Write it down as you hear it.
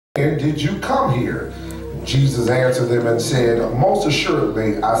did you come here? Jesus answered them and said, most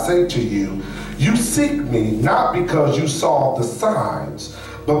assuredly, I say to you, you seek me not because you saw the signs,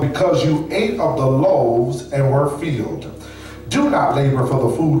 but because you ate of the loaves and were filled. Do not labor for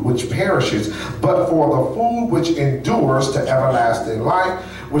the food which perishes, but for the food which endures to everlasting life,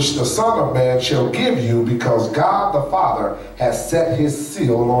 which the Son of Man shall give you, because God the Father has set his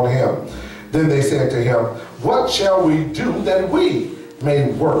seal on him. Then they said to him, what shall we do that we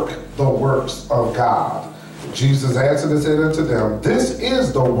may work the works of God? Jesus answered and said unto them, this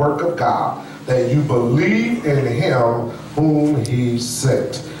is the work of God, that you believe in him whom he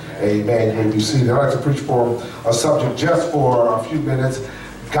sent. Amen. You may be seated. I'd like to preach for a subject just for a few minutes.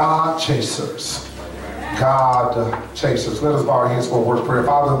 God chasers. God chasers. Let us bow our heads for a word of prayer.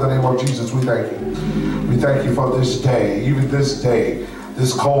 Father, in the name of Jesus, we thank you. We thank you for this day, even this day,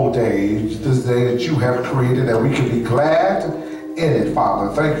 this cold day, this day that you have created, and we can be glad in it,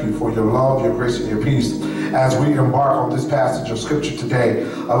 Father. Thank you for your love, your grace, and your peace. As we embark on this passage of Scripture today,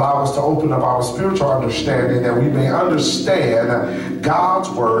 allow us to open up our spiritual understanding that we may understand God's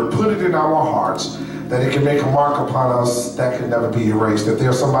Word, put it in our hearts, that it can make a mark upon us that can never be erased. If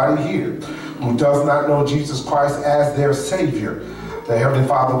there's somebody here who does not know Jesus Christ as their Savior, the Heavenly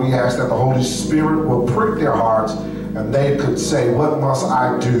Father, we ask that the Holy Spirit will prick their hearts and they could say, what must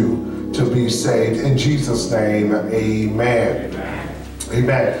I do to be saved? In Jesus' name, amen.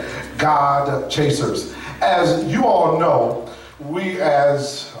 Amen. God chasers. As you all know, we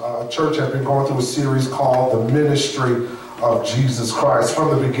as a church have been going through a series called The Ministry of Jesus Christ from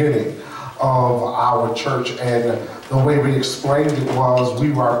the beginning of our church. And the way we explained it was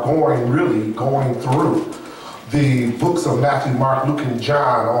we were really going through the books of Matthew, Mark, Luke, and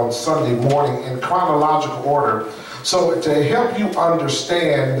John on Sunday morning in chronological order. So to help you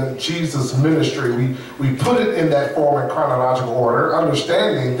understand Jesus' ministry, we put it in that form in chronological order,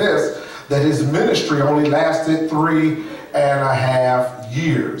 understanding this, that his ministry only lasted 3.5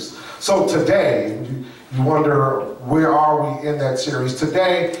 years. So today, you wonder, where are we in that series?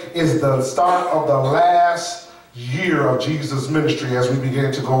 Today is the start of the last year of Jesus' ministry as we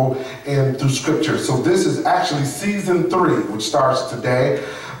begin to go in through Scripture. So this is actually season 3, which starts today.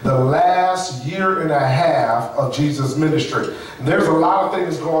 The last 1.5 of Jesus' ministry. And there's a lot of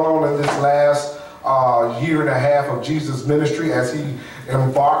things going on in this last 1.5 of Jesus' ministry as he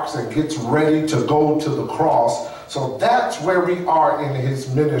embarks and gets ready to go to the cross. So that's where we are in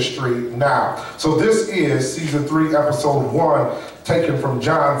his ministry now. So this is season 3, episode 1, taken from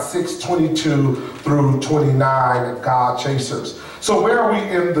John 6:22 through 29, God chasers. So where are we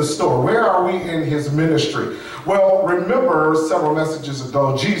in the story? Where are we in his ministry? Well, remember several messages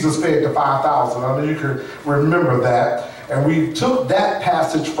ago, Jesus fed the 5,000. I know you can remember that. And we took that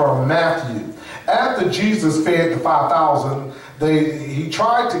passage from Matthew. After Jesus fed the 5,000, he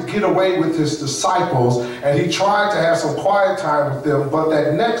tried to get away with his disciples, and he tried to have some quiet time with them. But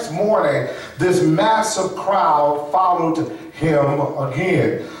that next morning, this massive crowd followed him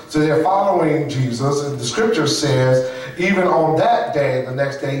again. So they're following Jesus, and the scripture says, even on that day, the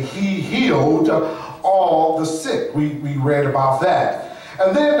next day, he healed all the sick. We read about that.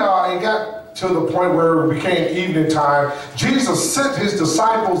 And then it got to the point where it became evening time. Jesus sent his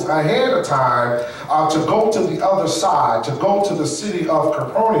disciples ahead of time to go to the other side, to go to the city of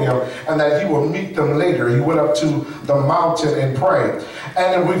Capernaum, and that he will meet them later. He went up to the mountain and prayed.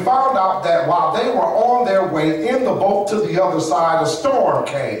 And we found out that while they were on their way in the boat to the other side, a storm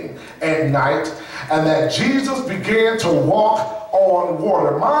came at night, and that Jesus began to walk on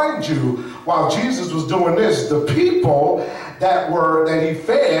water. Mind you, while Jesus was doing this, the people that he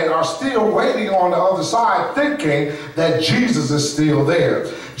fed are still waiting on the other side, thinking that Jesus is still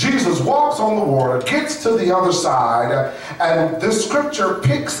there. Jesus walks on the water, gets to the other side, and this scripture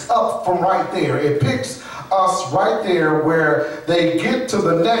picks up from right there. It picks us right there where they get to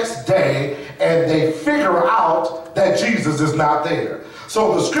the next day and they figure out that Jesus is not there.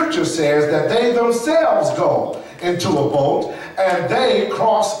 So the scripture says that they themselves go into a boat and they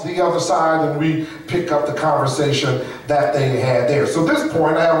cross the other side, and we pick up the conversation that they had there. So at this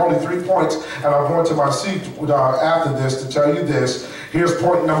point, I have only 3 points, and I'm going to my seat after this to tell you this. Here's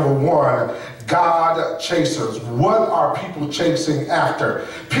point number 1. God chasers. What are people chasing after?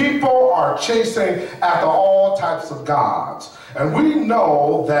 People are chasing after all types of gods. And we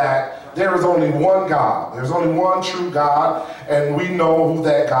know that there is only one God. There's only one true God, and we know who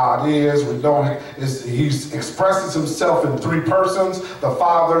that God is. We know he expresses himself in 3 persons, the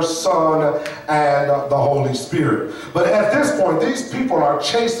Father, Son, and the Holy Spirit. But at this point, these people are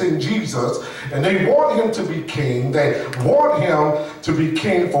chasing Jesus, and they want him to be king. They want him to be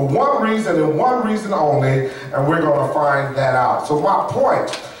king for one reason and one reason only, and we're going to find that out. So my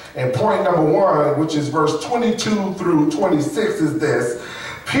point And point number one, which is verse 22 through 26, is this.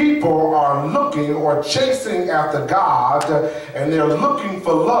 People are looking or chasing after God, and they're looking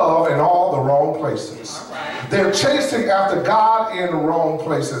for love in all the wrong places. They're chasing after God in the wrong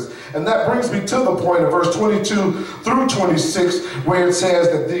places. And that brings me to the point of verse 22 through 26, where it says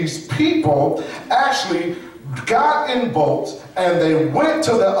that these people actually got in boats and they went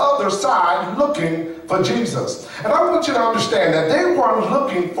to the other side looking for Jesus. And I want you to understand that they weren't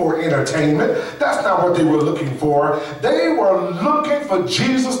looking for entertainment. That's not what they were looking for. They were looking for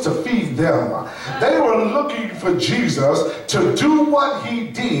Jesus to feed them. They were looking for Jesus to do what he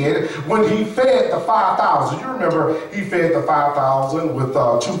did when he fed the 5,000. You remember he fed the 5,000 with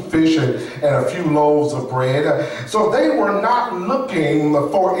 2 fish and a few loaves of bread. So they were not looking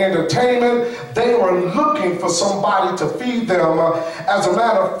for entertainment. They were looking for somebody to feed them. As a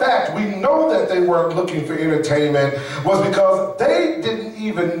matter of fact, we know that they weren't looking for entertainment was because they didn't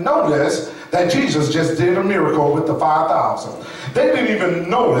even notice that Jesus just did a miracle with the 5,000. They didn't even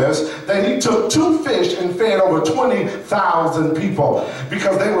notice that he took 2 fish and fed over 20,000 people,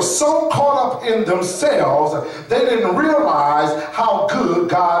 because they were so caught up in themselves, they didn't realize how good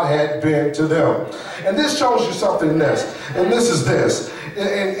God had been to them. And this shows you something this, and this is this.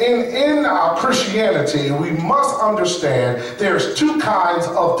 In our Christianity, we must understand there's 2 kinds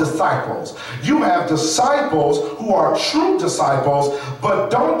of disciples. You have disciples who are true disciples, but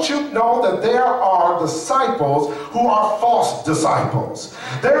don't you know that there are disciples who are false disciples?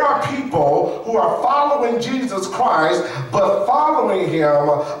 There are people who are following Jesus Christ, but following him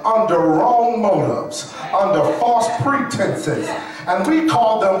under wrong motives, under false pretenses, and we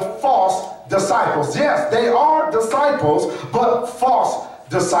call them false disciples. Yes, they are disciples, but false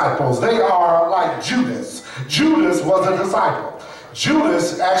disciples. They are like Judas. Judas was a disciple.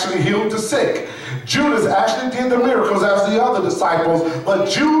 Judas actually healed the sick. Judas actually did the miracles as the other disciples, but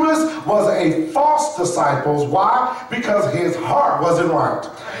Judas was a false disciple. Why? Because his heart wasn't right.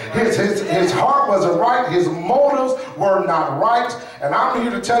 His heart wasn't right. His motives were not right. And I'm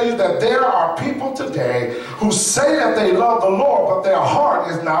here to tell you that there are people today who say that they love the Lord, but their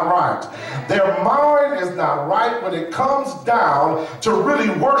heart is not right. Their mind is not right when it comes down to really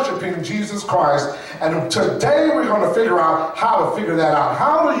worshiping Jesus Christ. And today we're going to figure out how to figure that out.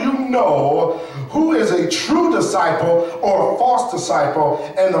 How do you know who is a true disciple or a false disciple?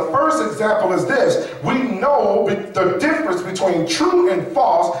 And the first example is this. We know the difference between true and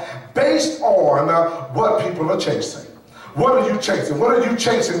false based on what people are chasing. What are you chasing? What are you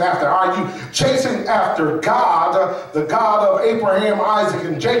chasing after? Are you chasing after God, the God of Abraham, Isaac,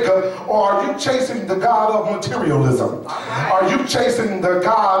 and Jacob, or are you chasing the God of materialism? Are you chasing the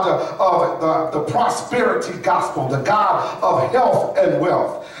God of the prosperity gospel, the God of health and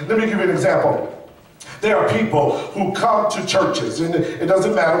wealth? Let me give you an example. There are people who come to churches, and it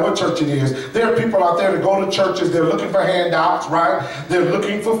doesn't matter what church it is. There are people out there that go to churches, they're looking for handouts, right? They're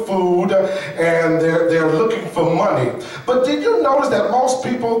looking for food, and they're looking for money. But did you notice that most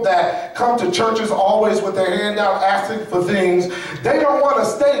people that come to churches always with their hand out asking for things, they don't want to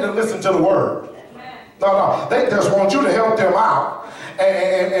stay to listen to the word. No, they just want you to help them out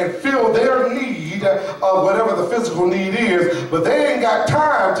and fill their need of whatever the physical need is, but they ain't got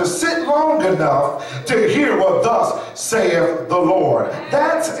time to sit long enough to hear what thus saith the Lord.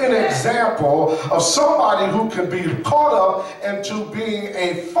 That's an example of somebody who can be caught up into being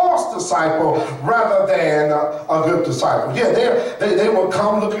a false disciple rather than a good disciple. Yeah, they will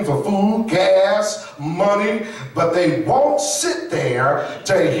come looking for food, gas, money, but they won't sit there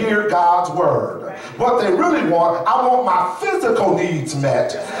to hear God's word. What they really want, I want my physical needs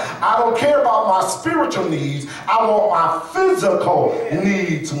met. I don't care about my spiritual needs. I want my physical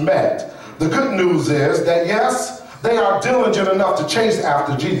needs met. The good news is that yes, they are diligent enough to chase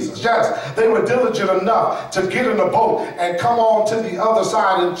after Jesus. Yes, they were diligent enough to get in a boat and come on to the other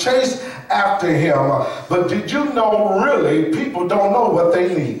side and chase after him. But did you know, really, people don't know what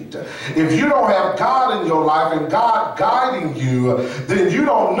they need. If you don't have God in your life and God guiding you, then you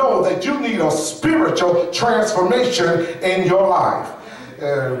don't know that you need a spiritual transformation in your life.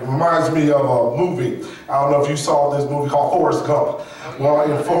 It reminds me of a movie. I don't know if you saw this movie called Forrest Gump. Well,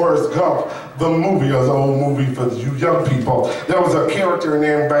 in Forrest Gump, the movie is an old movie for you young people. There was a character in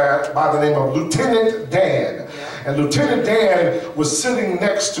there by the name of Lieutenant Dan. And Lieutenant Dan was sitting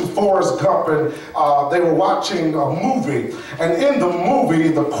next to Forrest Gump, and they were watching a movie. And in the movie,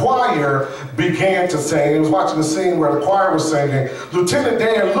 the choir began to sing. He was watching the scene where the choir was singing. Lieutenant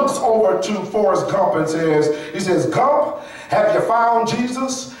Dan looks over to Forrest Gump and says, Gump, have you found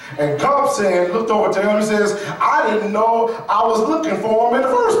Jesus? And Gump looked over to him and says, I didn't know I was looking for him in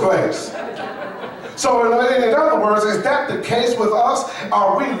the first place. So in other words, is that the case with us?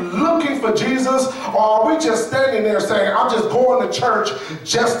 Are we looking for Jesus, or are we just standing there saying, I'm just going to church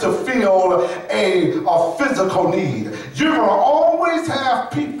just to feel a physical need? You're going to always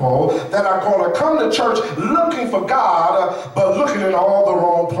have people that are going to come to church looking for God, but looking in all the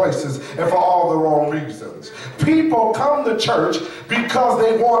wrong places and for all the wrong reasons. People come to church because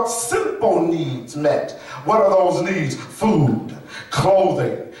they want simple needs met. What are those needs? Food,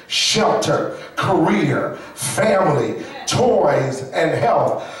 clothing, shelter, career, family, toys, and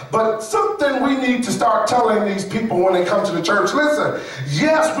health. But something we need to start telling these people when they come to the church, listen,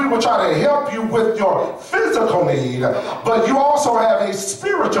 yes, we will try to help you with your physical need, but you also have a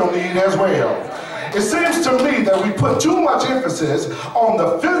spiritual need as well. It seems to me that we put too much emphasis on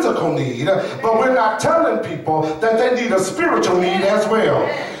the physical need, but we're not telling people that they need a spiritual need as well.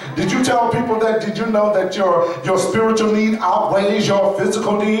 Did you tell people that? Did you know that your spiritual need outweighs your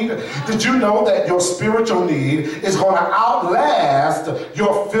physical need? Did you know that your spiritual need is going to outlast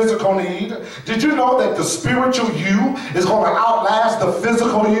your physical need? Did you know that the spiritual you is going to outlast the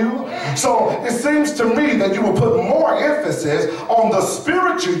physical you? So it seems to me that you will put more emphasis on the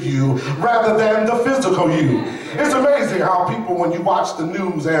spiritual you rather than the physical you. It's amazing how people, when you watch the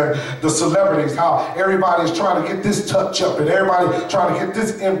news and the celebrities, how everybody's trying to get this touch up and everybody trying to get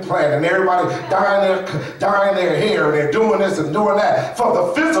this implant and everybody dyeing their hair and they're doing this and doing that for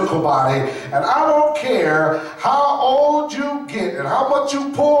the physical body. And I don't care how old you get and how much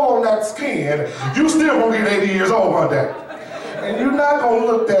you pull on that skin, you still gonna get 80 years old one day. And you're not going to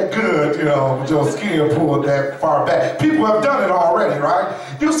look that good, you know, with your skin pulled that far back. People have done it already, right?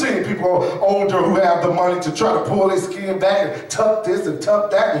 You've seen people older who have the money to try to pull their skin back and tuck this and tuck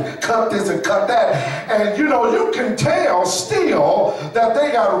that and cut this and cut that. And, you know, you can tell still that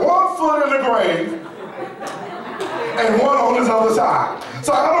they got one foot in the grave and one on this other side.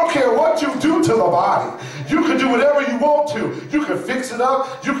 So I don't care what you do to the body. You can do whatever you want to. You can fix it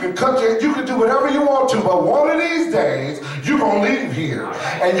up. You can cut it. You can do whatever you want to. But one of these days, you're going to leave here.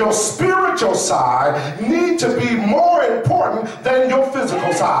 And your spiritual side needs to be more important than your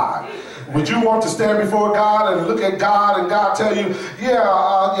physical side. Would you want to stand before God and look at God and God tell you, yeah,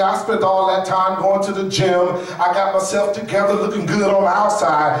 I spent all that time going to the gym. I got myself together looking good on the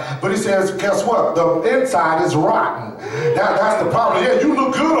outside. But he says, guess what? The inside is rotten. That's the problem. Yeah, you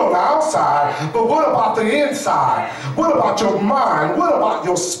look good on the outside, but what about the inside? What about your mind? What about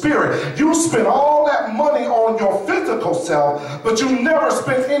your spirit? You spend all that money on your physical self, but you never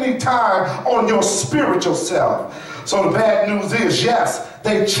spent any time on your spiritual self. So the bad news is, yes,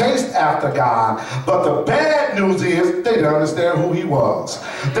 they chased after God, but the bad news is they didn't understand who he was.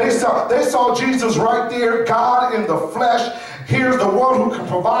 They saw Jesus right there, God in the flesh. Here's the one who can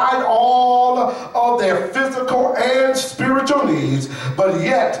provide all of their physical and spiritual needs, but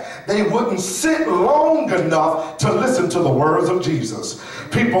yet they wouldn't sit long enough to listen to the words of Jesus.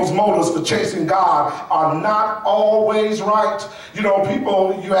 People's motives for chasing God are not always right. You know,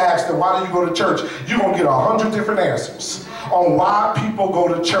 people, you ask them, why do you go to church? You're going to get 100 different answers on why people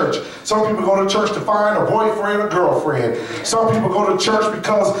go to church. Some people go to church to find a boyfriend or girlfriend. Some people go to church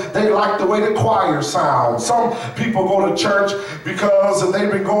because they like the way the choir sounds. Some people go to church because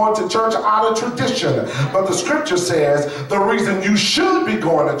they've been going to church out of tradition. But the scripture says the reason you should be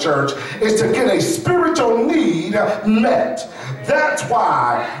going to church is to get a spiritual need met. That's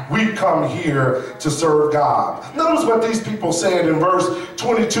why we come here to serve God. Notice what these people said in verse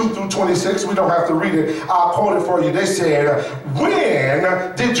 22 through 26. We don't have to read it. I'll quote it for you. They said,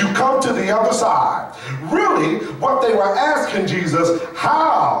 when did you come to the other side? Really, what they were asking Jesus,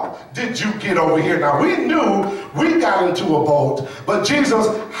 how did you get over here? Now, we knew we got into a boat, but Jesus,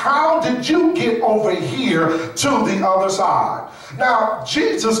 how did you get over here to the other side? Now,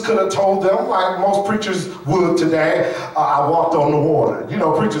 Jesus could have told them, like most preachers would today, I walked on the water. You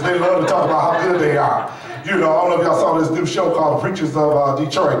know, preachers, they love to talk about how good they are. You know, I don't know if y'all saw this new show called The Preachers of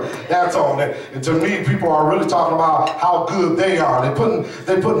Detroit. That's on it. And to me, people are really talking about how good they are. They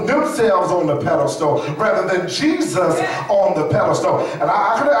putting themselves on the pedestal rather than Jesus on the pedestal. And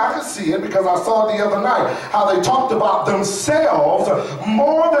I could see it because I saw it the other night, how they talked about themselves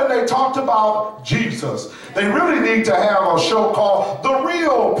more than they talked about Jesus. They really need to have a show called The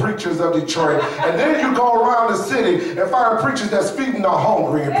Real Preachers of Detroit. And then you go around the city and find preachers that's feeding the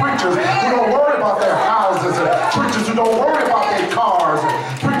hungry, and preachers who don't worry about their houses, and preachers who don't worry about their cars,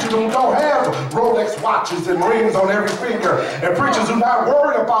 and preachers who don't have Rolex watches and rings on every finger, and preachers who not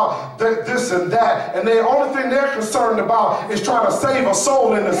worried about this and that, and the only thing they're concerned about is trying to save a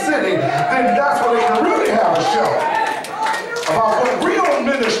soul in the city. Then that's when they can really have a show about what real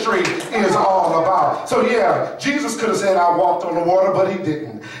ministry is all about. So yeah, Jesus could have said, I walked on the water, but he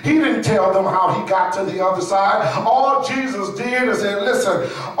didn't. He didn't tell them how he got to the other side. All Jesus did is say, listen,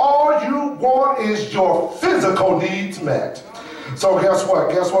 all you want is your physical needs met. So guess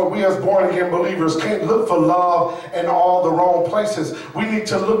what? Guess what? We as born-again believers can't look for love in all the wrong places. We need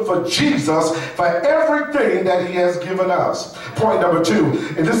to look for Jesus for everything that he has given us. Point number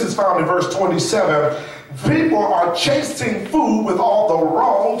 2, and this is found in verse 27. People are chasing food with all the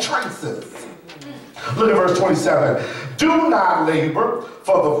wrong choices. Look at verse 27. Do not labor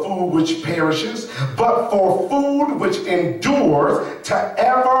for the food which perishes, but for food which endures to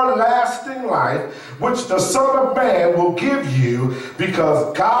everlasting life, which the Son of Man will give you,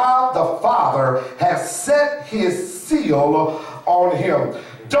 because God the Father has set his seal on him.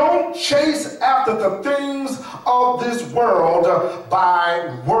 Don't chase after the things of this world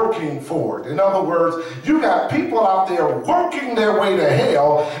by working for it. In other words, you got people out there working their way to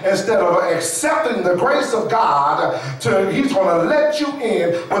hell instead of accepting the grace of God. He's going to let you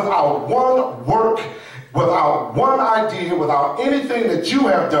in without one work, without one idea, without anything that you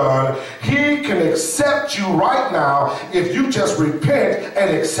have done. He can accept you right now if you just repent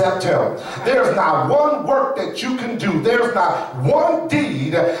and accept him. There's not one work that you can do. There's not one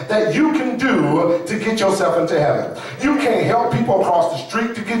deed that you can do to get yourself into heaven. You can't help people across the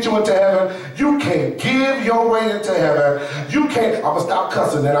street to get you into heaven. You can't give your way into heaven. You can't, I'm going to stop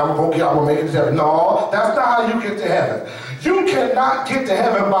cussing and I'm going to make it to heaven. No, that's not how you get to heaven. You cannot get to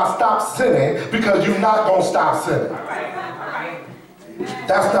heaven by stop sinning, because you're not going to stop sinning.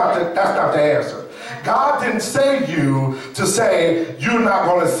 That's not the answer. God didn't save you to say you're not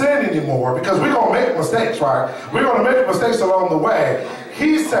going to sin anymore, because we're going to make mistakes, right? We're going to make mistakes along the way.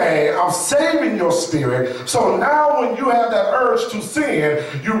 He's saying, I'm saving your spirit, so now when you have that urge to sin,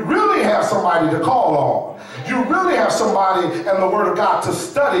 you really have somebody to call on. You really have somebody and the Word of God to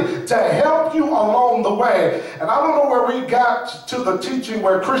study to help you along the way. And I don't know where we got to the teaching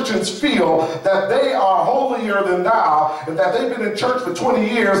where Christians feel that they are holier than thou, and that they've been in church for 20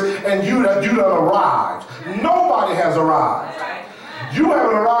 years and you done arrived. Nobody has arrived. You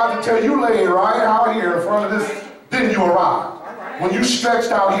haven't arrived until you lay right out here in front of this, then you arrive. When you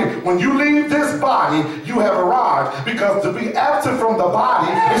stretched out here, when you leave this body, you have arrived, because to be absent from the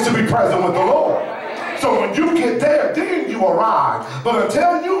body is to be present with the Lord. So when you get there, then you arrive. But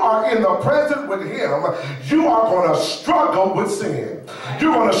until you are in the present with him, you are going to struggle with sin.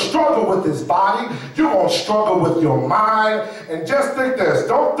 You're going to struggle with this body. You're going to struggle with your mind. And just think this.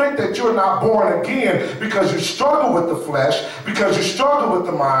 Don't think that you're not born again because you struggle with the flesh, because you struggle with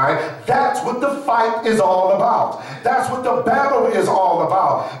the mind. That's what the fight is all about. That's what the battle is all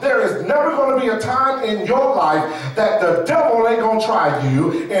about. There is never going to be a time in your life that the devil ain't going to try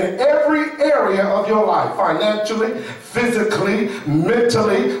you in every area of your life. Financially, physically,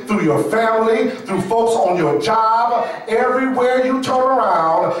 mentally, through your family, through folks on your job. Everywhere you turn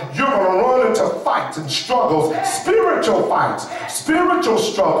around, you're going to run into fights and struggles, spiritual fights, spiritual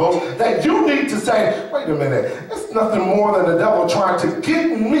struggles that you need to say, wait a minute, it's nothing more than the devil trying to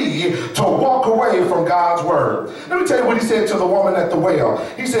get me to walk away from God's word. Let me tell you what he said to the woman at the well.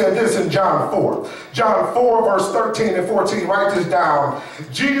 He said this in John 4. John 4, verse 13 and 14, write this down.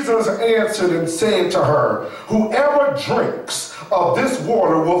 Jesus answered and said to her, whoever drinks of this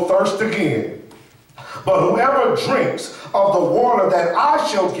water will thirst again. But whoever drinks of the water that I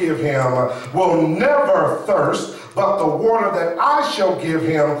shall give him will never thirst, but the water that I shall give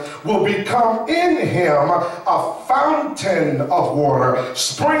him will become in him a fountain of water,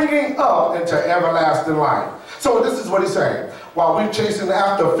 springing up into everlasting life. So this is what he's saying. While we're chasing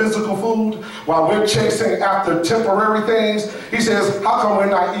after physical food, while we're chasing after temporary things, he says, how come we're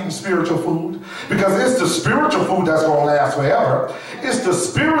not eating spiritual food? Because it's the spiritual food that's going to last forever. It's the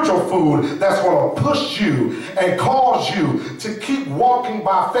spiritual food that's going to push you and cause you to keep walking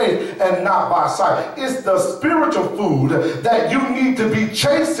by faith and not by sight. It's the spiritual food that you need to be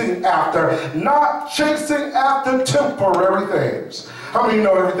chasing after, not chasing after temporary things. How many of you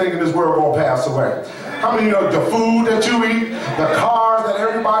know everything in this world will pass away? How many of you know the food that you eat, the cars that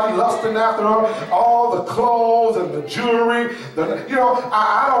everybody lusting after, all the clothes and the jewelry?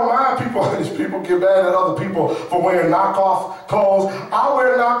 I don't mind these people get mad at other people for wearing knockoff clothes. I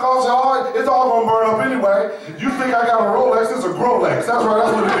wear knockoffs, it's all going to burn up anyway. You think I got a Rolex, it's a Grolex. That's right,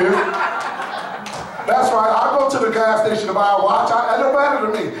 that's what it is. That's right, I go to the gas station to buy a watch. It don't matter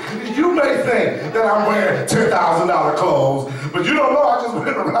to me. You may think that I'm wearing $10,000 clothes, but you don't know I just went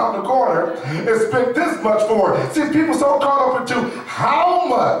around the corner and spent this much for it. See, people so caught up into how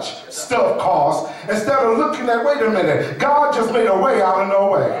much stuff costs instead of looking at, wait a minute, God just made a way out of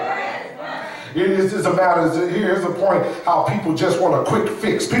no way. It's a matter, here's the point, how people just want a quick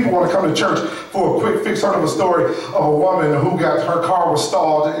fix. People want to come to church for a quick fix. Heard of a story of a woman who got, her car was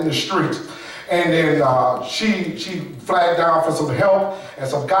stalled in the street. And then she flagged down for some help, and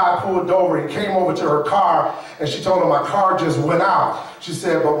some guy pulled over and came over to her car, and she told him, my car just went out. She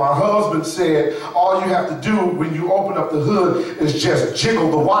said, but my husband said, all you have to do when you open up the hood is just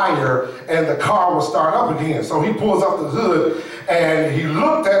jiggle the wire and the car will start up again. So he pulls up the hood and he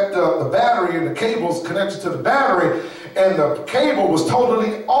looked at the battery and the cables connected to the battery, and the cable was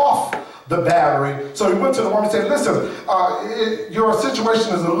totally off the battery. So he went to the woman and said, listen, your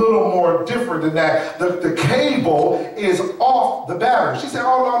situation is a little more different than that. The cable is off the battery. She said,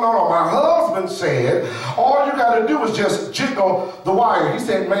 oh, no. My husband said, all you got to do is just jiggle the wire. He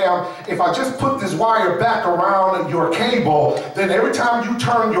said, ma'am, if I just put this wire back around your cable, then every time you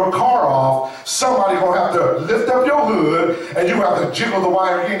turn your car off, somebody going to have to lift up your hood and you have to jiggle the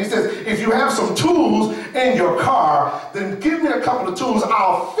wire again. He says, if you have some tools in your car, then give me a couple of tools.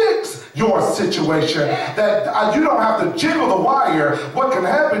 I'll fix your situation, that you don't have to jiggle the wire. What can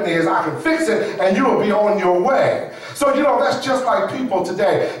happen is I can fix it and you will be on your way. So, you know, that's just like people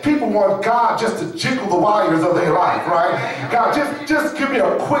today. People want God just to jiggle the wires of their life, right? God, just give me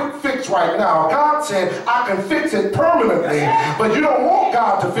a quick fix right now. God said, I can fix it permanently, but you don't want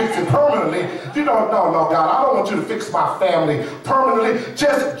God to fix it permanently. You don't, no, God, I don't want you to fix my family permanently.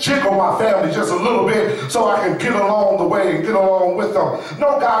 Just jiggle my family just a little bit so I can get along the way and get along with them.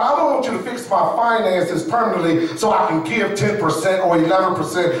 No, God, I don't want you to fix my finances permanently so I can give 10% or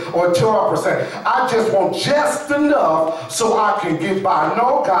 11% or 12%. I just want just enough so I can get by.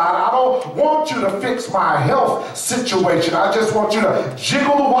 No, God, I don't want you to fix my health situation. I just want you to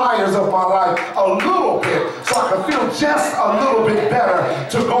jiggle the wires of my life a little bit so I can feel just a little bit better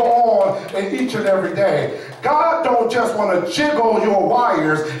to go on in each and every day. God don't just want to jiggle your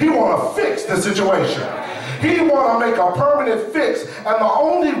wires. He want to fix the situation. He want to make a permanent fix, and the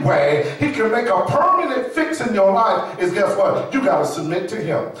only way he can make a permanent fix in your life is, guess what? You got to submit to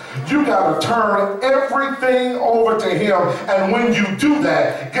him. You got to turn everything over to him, and when you do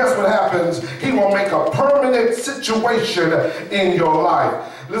that, guess what happens? He will make a permanent situation in your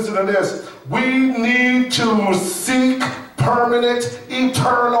life. Listen to this. We need to seek permanent,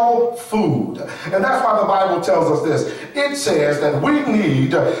 eternal food. And that's why the Bible tells us this. It says that we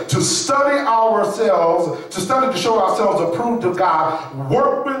need to study ourselves, to show ourselves approved of God,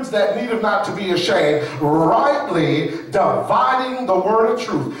 workmen that needeth not to be ashamed, rightly dividing the word of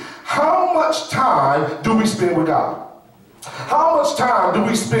truth. How much time do we spend with God? How much time do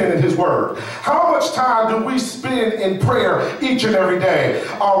we spend in his word? How much time do we spend in prayer each and every day?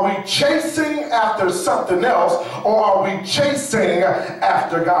 Are we chasing after something else, or are we chasing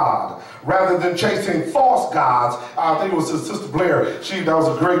after God? Rather than chasing false gods. I think it was Sister Blair. That was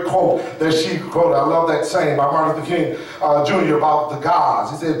a great quote that she quoted. I love that saying by Martin Luther King Jr. about the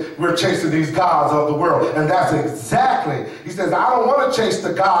gods. He said, we're chasing these gods of the world. And that's exactly, he says, I don't want to chase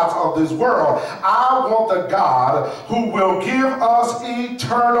the gods of this world. I want the God who will give us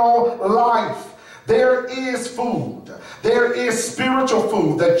eternal life. There is food. There is spiritual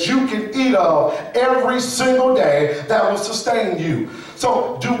food that you can eat of every single day that will sustain you.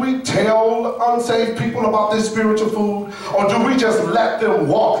 So do we tell unsaved people about this spiritual food? Or do we just let them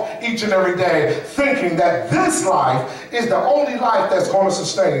walk each and every day thinking that this life is the only life that's going to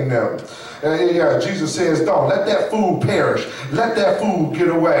sustain them? Jesus says, don't let that food perish. Let that food get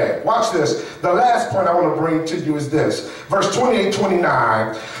away. Watch this. The last point I want to bring to you is this. Verse 28,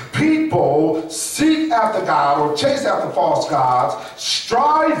 29. People seek after God or chase after false gods,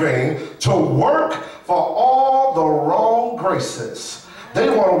 striving to work for all the wrong graces. They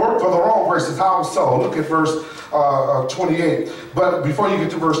want to work for the wrong graces. How so? Look at verse 28. But before you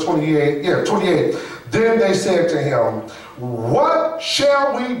get to verse 28, 28. Then they said to him, what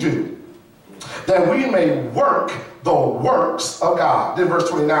shall we do that we may work the works of God? Then verse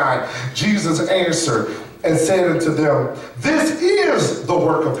 29, Jesus answered and said unto them, this is the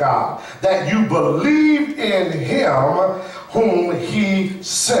work of God, that you believe in him whom he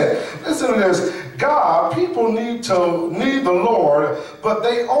sent. Listen to this. God, people need the Lord, but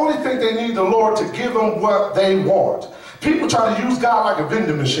they only think they need the Lord to give them what they want. People try to use God like a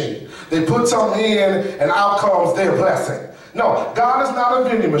vending machine. They put something in and out comes their blessing. No, God is not a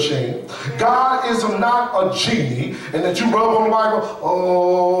vending machine. God is not a genie, and that you rub on the Bible,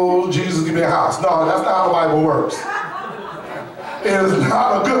 oh, Jesus, give me a house. No, that's not how the Bible works. It is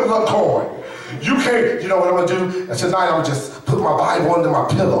not a good luck coin. You can't, you know what I'm going to do? And tonight I'm going to just put my Bible under my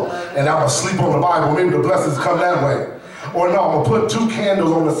pillow, and I'm going to sleep on the Bible. Maybe the blessings come that way. Or no, I'm going to put 2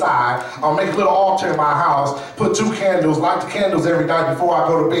 candles on the side. I'll make a little altar in my house, put 2 candles, light the candles every night before I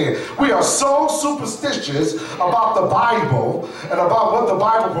go to bed. We are so superstitious about the Bible and about what the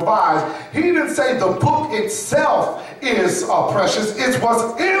Bible provides. He didn't say the book itself is precious. It's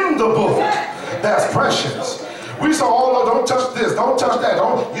what's in the book that's precious. We say, oh, no, don't touch this, don't touch that.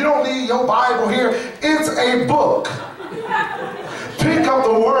 You don't need your Bible here. It's a book. Pick up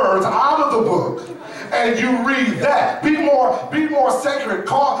the words out of the book and you read that. Be more sacred.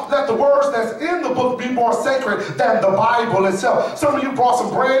 Let the words that's in the book be more sacred than the Bible itself. Some of you brought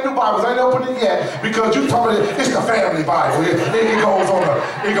some brand new Bibles. I ain't opened it yet because you told me it's the family Bible. It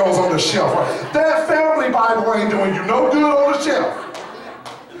goes on the shelf. Right? That family Bible ain't doing you no good on the shelf.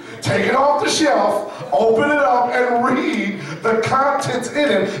 Take it off the shelf, open it up, and read the contents in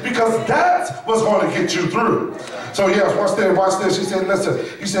it, because that's what's going to get you through. So yes, watch this. He said,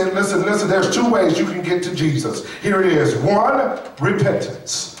 listen, there's 2 ways you can get to Jesus. Here it is. 1,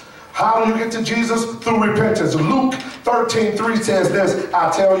 repentance. How do you get to Jesus? Through repentance. Luke 13:3 says this,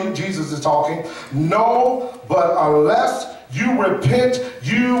 I tell you, Jesus is talking, no, but unless you repent,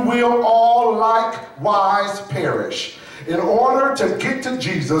 you will all likewise perish. In order to get to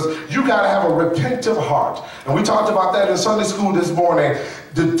Jesus, you got to have a repentant heart. And we talked about that in Sunday school this morning.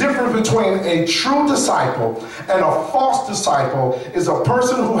 The difference between a true disciple and a false disciple is a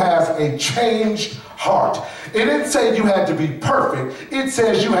person who has a changed heart. It didn't say you had to be perfect. It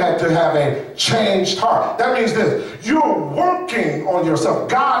says you had to have a changed heart. That means this. You're working on yourself.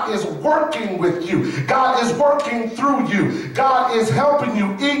 God is working with you. God is working through you. God is helping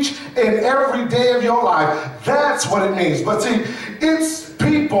you each and every day of your life. That's what it means. But see, it's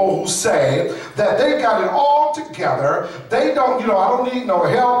people who say that they got it all together. They don't, I don't need no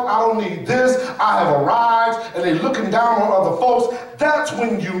help. I don't need this. I have arrived, and they're looking down on other folks. That's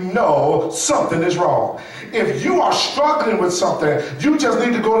when you know something is wrong. If you are struggling with something, you just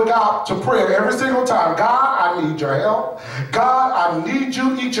need to go to God to prayer every single time. God, I need your help. God, I need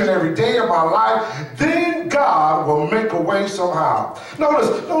you each and every day of my life. Then God will make a way somehow.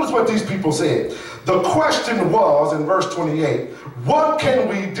 Notice what these people said. The question was in verse 28, what can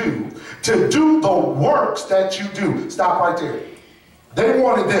we do to do the works that you do? Stop right there. They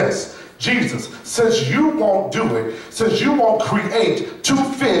wanted this. Jesus, since you won't do it, since you won't create 2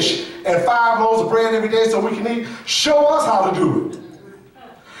 fish and 5 loaves of bread every day so we can eat, show us how to do it.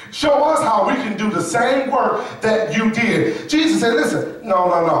 Show us how we can do the same work that you did. Jesus said, listen,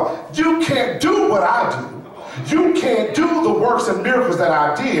 no. You can't do what I do. You can't do the works and miracles that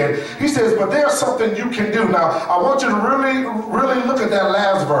I did. He says, but there's something you can do. Now, I want you to really look at that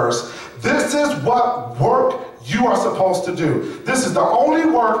last verse. This is what work you are supposed to do. This is the only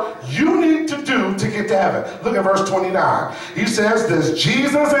work you need to do to get to heaven. Look at verse 29. He says this,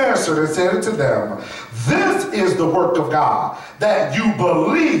 Jesus answered and said it to them, this is the work of God, that you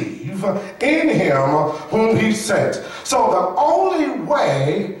believe in him whom he sent. So the only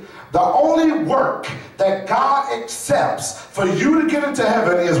work that God accepts for you to get into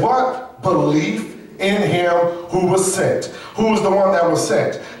heaven is what? Belief in him who was sent. Who is the one that was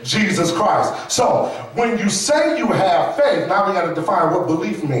sent? Jesus Christ. So when you say you have faith, now we got to define what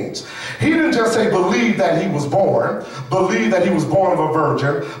belief means. He didn't just say believe that he was born, believe that he was born of a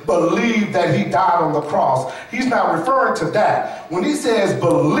virgin, believe that he died on the cross. He's not referring to that. When he says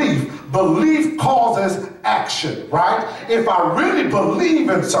belief causes action, right? If I really believe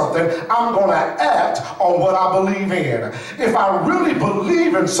in something, I'm going to act on what I believe in. If I really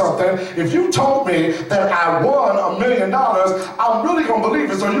believe in something, if you told me that I won $1 million, I'm really going to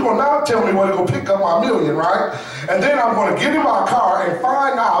believe it. So you're going to now tell me where to go pick up my million, right? And then I'm going to get in my car and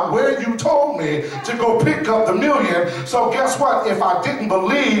find out where you told me to go pick up the million. So guess what? If I didn't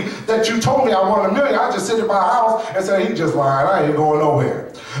believe that you told me I won $1 million, I just sit in my house and say, he just lying. I ain't going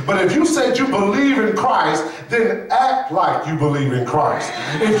nowhere. But if you said you believe in Christ, then act like you believe in Christ.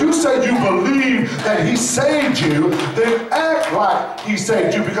 If you say you believe that he saved you, then act like he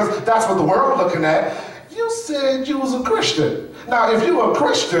saved you, because that's what the world looking at. You said you was a Christian. Now, if you were a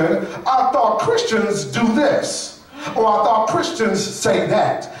Christian, I thought Christians do this, or I thought Christians say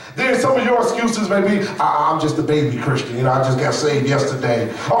that. Then some of your excuses may be, I'm just a baby Christian, I just got saved yesterday.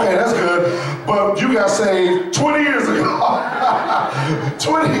 Okay, that's good, but you got saved 20 years ago.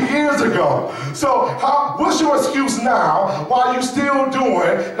 20 years ago. So what's your excuse now while you still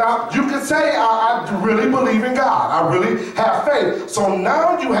doing? Now, you can say, I really believe in God. I really have faith. So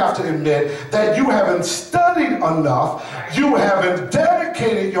now you have to admit that you haven't studied enough, you haven't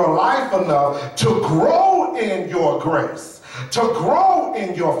dedicated your life enough to grow in your grace. to grow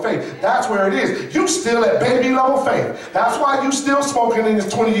in your faith. That's where it is. You still at baby level faith. That's why you still smoking in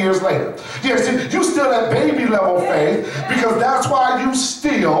this 20 years later. Yes, you still at baby level faith because that's why you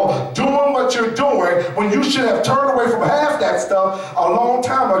still doing what you're doing when you should have turned away from half that stuff a long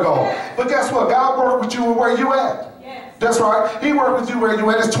time ago. But guess what? God worked with you where you at. That's right. He worked with you where you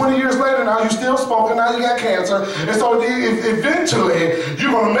at. It's 20 years later now. You still smoking. Now you got cancer. And so eventually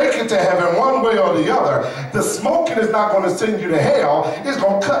you're going to make it to heaven one way or the other. The smoking is not going to send you to hell. It's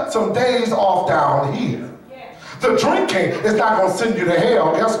going to cut some days off down here. The drinking is not going to send you to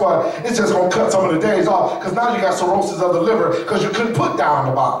hell. Guess what? It's just going to cut some of the days off because now you got cirrhosis of the liver because you couldn't put down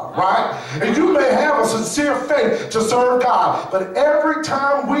the bottle, right? And you may have a sincere faith to serve God, but every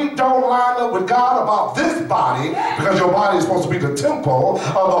time we don't line up with God about this body, because your body is supposed to be the temple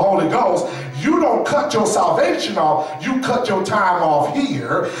of the Holy Ghost, you don't cut your salvation off, you cut your time off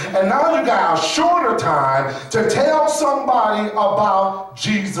here, and now you got a shorter time to tell somebody about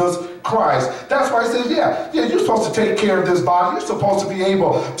Jesus Christ. That's why he says, yeah, you're supposed to take care of this body. You're supposed to be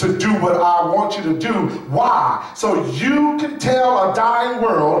able to do what I want you to do. Why? So you can tell a dying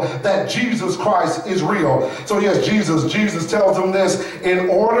world that Jesus Christ is real. So yes, Jesus tells them this: in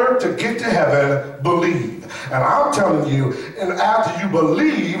order to get to heaven, believe. And I'm telling you, and after you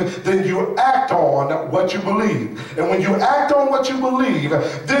believe, then you act on what you believe. And when you act on what you believe,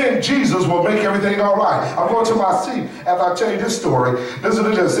 then Jesus will make everything all right. I'm going to my seat as I tell you this story. Listen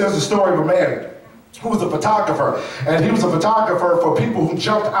to this. There's a story of a man who was a photographer, and he was a photographer for people who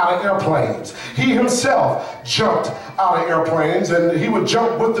jumped out of airplanes. He himself jumped out of airplanes, and he would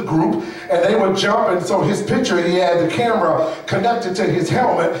jump with the group, and they would jump, and so his picture, he had the camera connected to his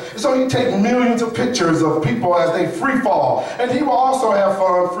helmet, and so he'd take millions of pictures of people as they free fall, and he will also have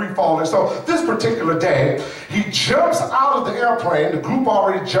fun free falling. So this particular day, he jumps out of the airplane. The group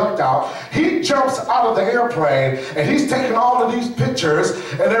already jumped out. He jumps out of the airplane, and he's taking all of these pictures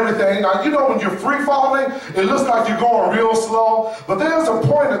and everything. Now, you know, when you're free falling, it looks like you're going real slow, but there's a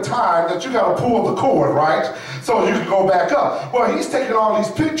point in time that you got to pull the cord, right? So you can go back up. Well, he's taking all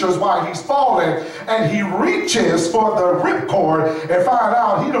these pictures while he's falling, and he reaches for the ripcord and find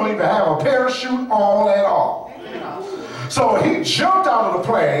out he don't even have a parachute on at all. So he jumped out of the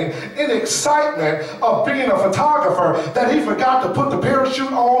plane in excitement of being a photographer that he forgot to put the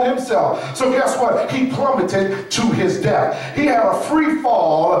parachute on himself. So guess what? He plummeted to his death. He had a free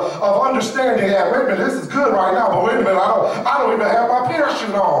fall of understanding that, wait a minute, this is good right now, but wait a minute, I don't even have my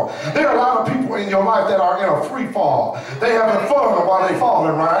parachute on. There are a lot of people in your life that are in a free fall. They having fun while they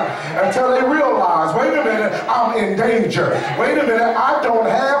falling, right? Until they realize, wait a minute, I'm in danger. Wait a minute, I don't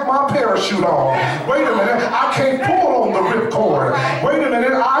have my parachute on. Wait a minute, I can't pull on the ripcord. Wait a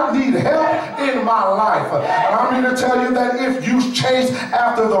minute, I need help in my life. And I'm here to tell you that if you chase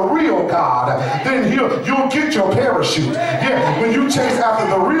after the real God, then you'll get your parachute. Yeah, when you chase after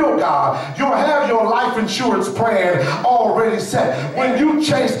the real God, you'll have your life insurance plan already set. When you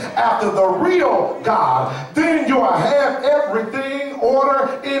chase after the real God, then you'll have everything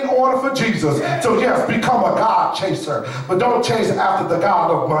in order for Jesus. So yes, become a God chaser, but don't chase after the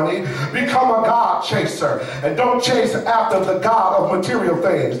God of money. Become a God chaser, and don't chase after the God of material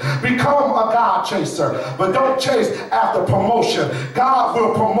things. Become a God chaser, but don't chase after promotion. God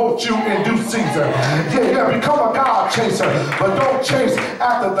will promote you in due season. Yeah, become a God chaser, but don't chase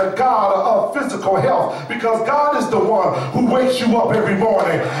after the God of physical health, because God is the one who wakes you up every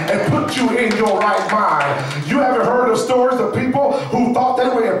morning and puts you in your right mind. You haven't heard of stories of people who thought they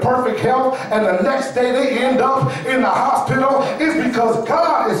were in perfect health and the next day they end up in the hospital? It's because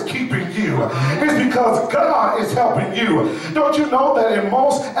God is keeping you. It's because God is helping you. Don't you know that in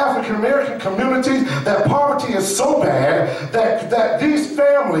most African American communities that poverty is so bad that these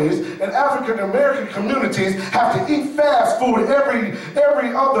families in African American communities have to eat fast food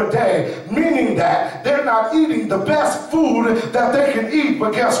every other day, meaning that they're not eating the best food that they can eat,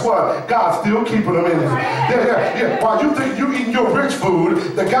 but guess what? God's still keeping them in it. Yeah. While you think you're eating your rich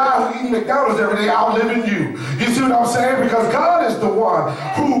food, the guy who eats McDonald's every day outliving you. You see what I'm saying? Because God is the one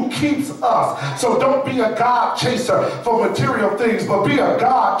who keeps us. So don't be a God chaser for material things, but be a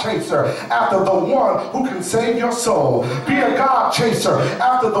God chaser after the one who can save your soul. Be a God chaser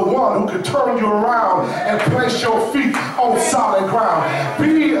after the one who can turn you around and place your feet on solid ground.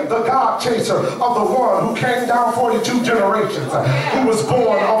 Be the God chaser of the one who came down 42 generations, who was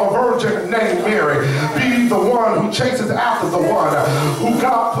born of a virgin named Mary. Be the one who chases after the one who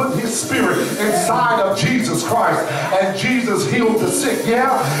God put his spirit inside of Jesus Christ, and Jesus healed the sick.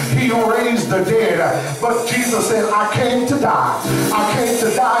 Yeah, he raised the dead, but Jesus said, I came to die. I came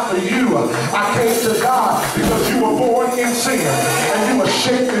to die for you. I came to die because you were born in sin and you were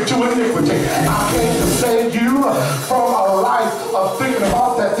shaped into iniquity. I came to save you from a life life of thinking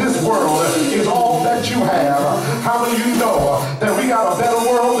about that this world is all that you have. How many of you know that we got a better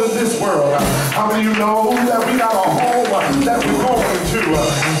world than this world? How many of you know that we got a home that we're going to?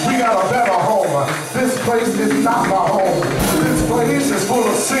 We got a better home. This place is not my home. This place is full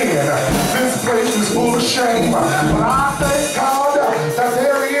of sin. This place is full of shame. But I thank God that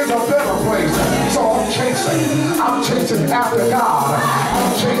there is a better place. So I'm chasing after God.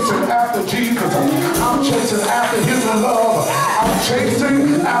 I'm chasing after Jesus. I'm chasing after his love. I'm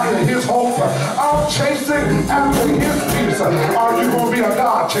chasing after his hope. I'm chasing after his peace. Are you going to be a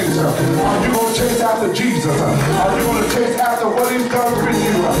God chaser? Are you going to chase after Jesus? Are you going to chase after what he's done for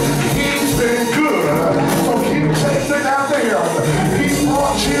you? He's been good. So keep chasing after him. He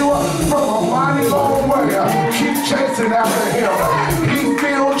brought you from a mighty long way. Keep chasing after him. He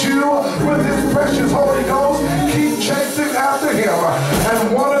filled you with his precious Holy Ghost. Keep chasing after him.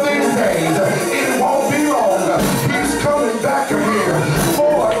 And one of these days, it won't be long. He's coming back again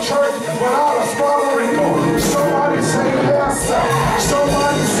for a church without a spot or wrinkle. Somebody say yes.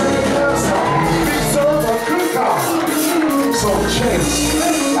 Somebody say yes. We serve a good God. So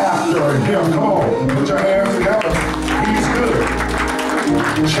chase after him. Come on, put your hands together. He's good.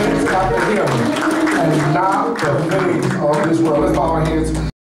 Chase after him and not the things of this world. Let's bow our heads.